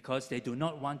 Because they do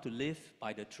not want to live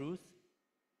by the truth,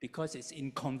 because it's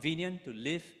inconvenient to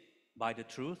live by the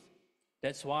truth.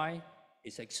 That's why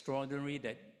it's extraordinary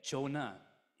that Jonah,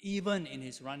 even in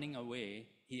his running away,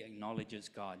 he acknowledges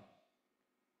God.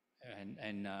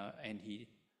 And he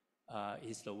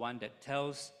is the one that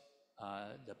tells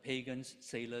the pagan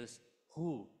sailors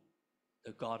who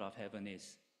the God of heaven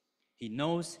is. He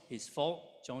knows his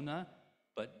fault, Jonah,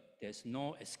 but there's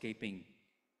no escaping.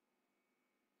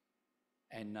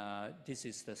 And this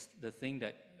is the thing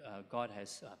that God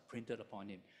has printed upon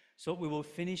him. So we will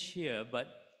finish here, but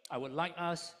I would like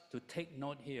us to take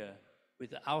note here. With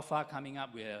the Alpha coming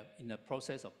up, we are in the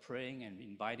process of praying and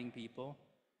inviting people.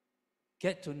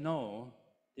 Get to know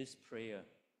this prayer.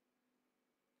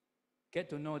 Get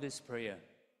to know this prayer,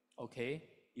 okay?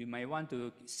 You may want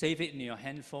to save it in your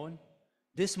handphone.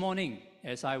 This morning,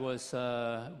 as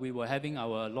we were having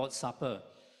our Lord's Supper,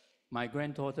 my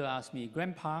granddaughter asked me,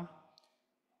 Grandpa,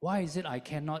 why is it I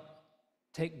cannot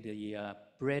take the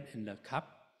bread and the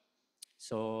cup?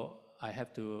 So I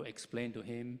have to explain to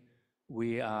him,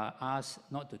 we are asked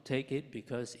not to take it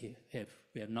because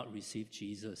we have not received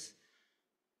Jesus.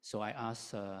 So I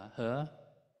asked her,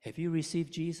 have you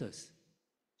received Jesus?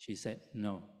 She said,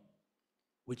 no.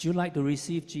 Would you like to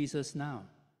receive Jesus now?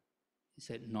 He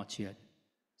said, not yet.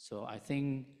 So I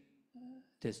think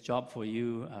there's a job for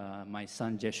you, my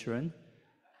son Jeshurun,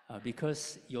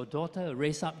 because your daughter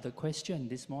raised up the question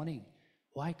this morning,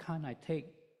 why can't I take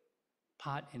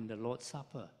part in the Lord's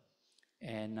Supper?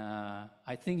 And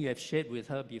I think you have shared with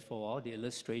her before the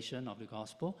illustration of the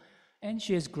gospel, and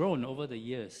she has grown over the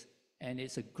years, and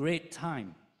it's a great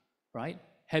time, right?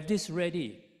 Have this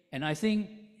ready. And I think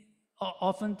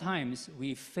oftentimes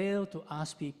we fail to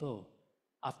ask people,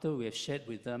 after we have shared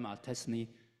with them our testimony,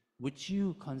 would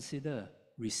you consider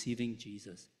receiving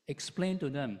Jesus? Explain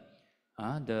to them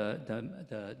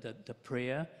the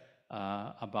prayer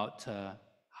about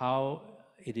how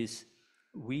it is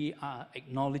we are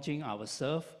acknowledging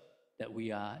ourselves that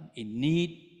we are in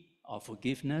need of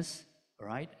forgiveness,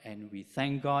 right? And we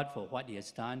thank God for what He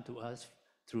has done to us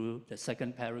through the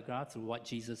second paragraph, through what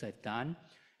Jesus has done.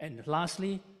 And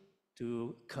lastly,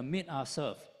 to commit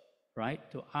ourselves,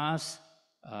 right? To ask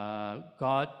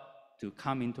God to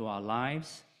come into our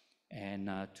lives and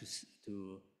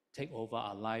to take over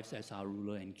our lives as our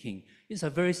ruler and king. It's a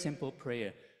very simple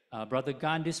prayer. Brother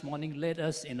Gan this morning led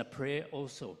us in a prayer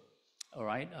also. All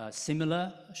right,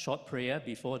 similar short prayer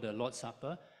before the Lord's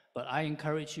Supper. But I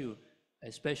encourage you,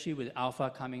 especially with Alpha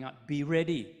coming up, be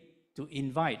ready to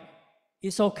invite.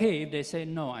 It's okay if they say,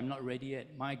 no, I'm not ready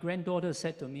yet. My granddaughter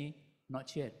said to me,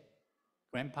 not yet.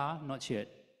 Grandpa, not yet.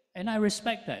 And I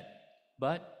respect that.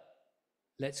 But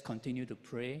let's continue to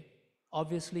pray.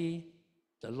 Obviously,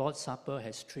 the Lord's Supper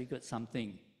has triggered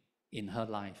something in her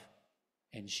life.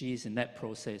 And she is in that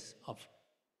process of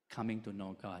coming to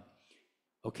know God.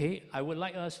 Okay, I would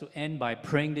like us to end by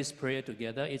praying this prayer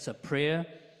together. It's a prayer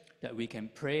that we can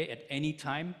pray at any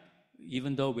time,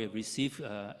 even though we have received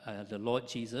the Lord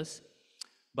Jesus.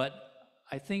 But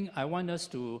I think I want us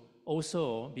to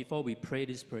also, before we pray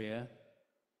this prayer,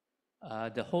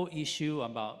 the whole issue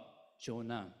about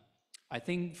Jonah. I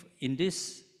think in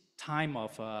this time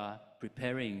of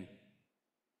preparing,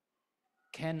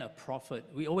 can a prophet,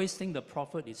 we always think the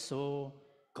prophet is so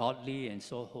godly and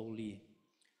so holy.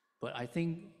 But I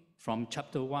think from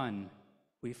chapter 1,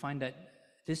 we find that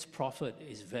this prophet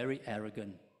is very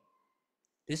arrogant.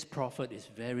 This prophet is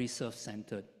very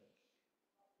self-centered.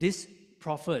 This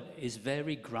prophet is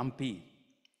very grumpy,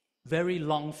 very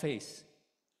long-faced,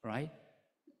 right?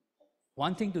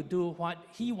 Wanting to do what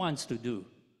he wants to do,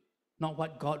 not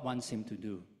what God wants him to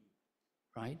do,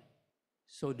 right?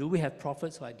 So do we have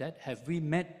prophets like that? Have we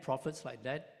met prophets like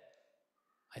that?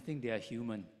 I think they are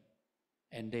human.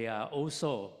 And they are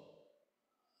also,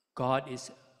 God is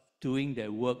doing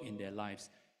their work in their lives.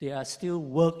 They are still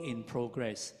work in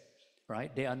progress,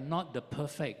 right? They are not the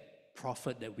perfect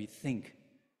prophet that we think.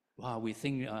 Wow, we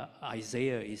think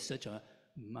Isaiah is such a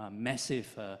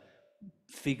massive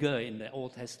figure in the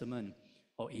Old Testament,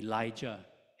 or Elijah.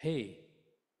 Hey,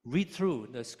 read through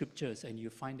the scriptures and you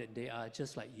find that they are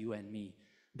just like you and me.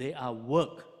 They are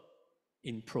work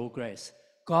in progress.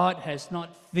 God has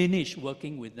not finished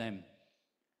working with them.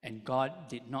 And God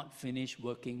did not finish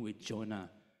working with Jonah.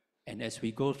 And as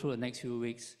we go through the next few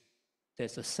weeks,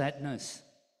 there's a sadness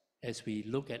as we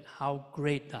look at how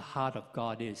great the heart of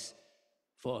God is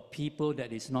for a people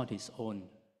that is not His own,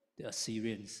 the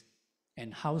Assyrians,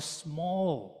 and how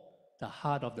small the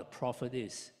heart of the prophet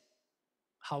is,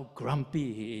 how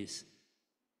grumpy he is,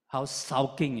 how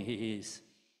sulking he is,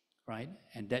 right?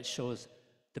 And that shows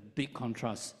the big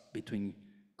contrast between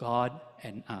God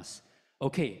and us.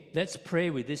 Okay, let's pray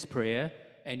with this prayer.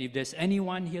 And if there's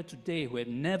anyone here today who have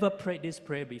never prayed this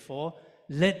prayer before,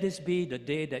 let this be the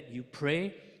day that you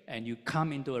pray and you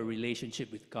come into a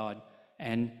relationship with God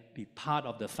and be part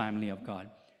of the family of God.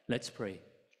 Let's pray.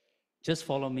 Just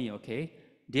follow me, okay?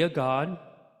 Dear God,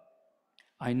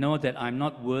 I know that I'm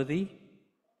not worthy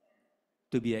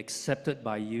to be accepted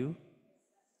by you.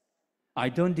 I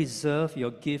don't deserve your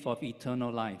gift of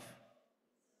eternal life.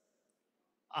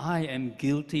 I am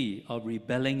guilty of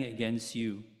rebelling against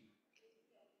you.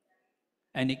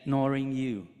 and ignoring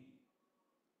you.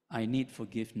 I need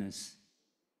forgiveness.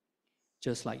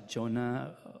 Just like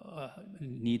Jonah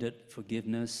needed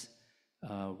forgiveness,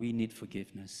 we need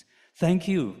forgiveness. Thank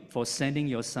you for sending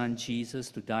your son Jesus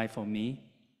to die for me,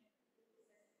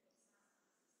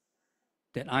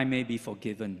 that I may be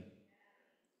forgiven.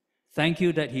 Thank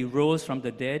you that he rose from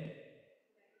the dead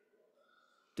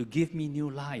to give me new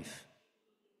life.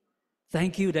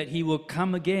 Thank you that he will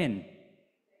come again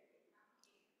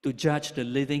to judge the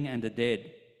living and the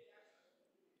dead.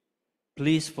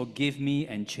 Please forgive me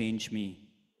and change me,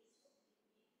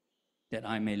 that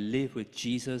I may live with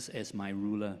Jesus as my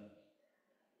ruler.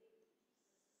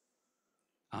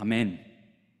 Amen.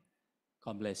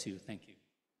 God bless you. Thank you.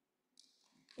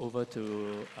 Over to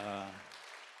Brother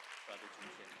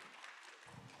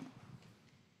Jun.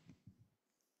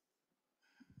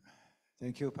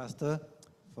 Thank you, Pastor,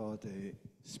 for the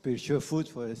spiritual food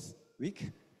for this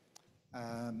week.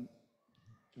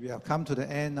 We have come to the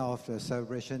end of the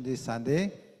celebration this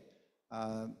Sunday.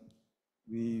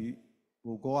 We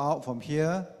will go out from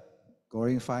here,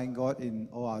 glorifying God in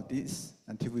all our deeds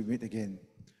until we meet again.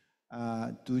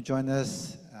 Do join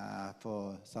us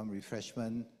for some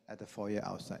refreshment at the foyer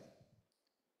outside.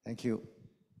 Thank you.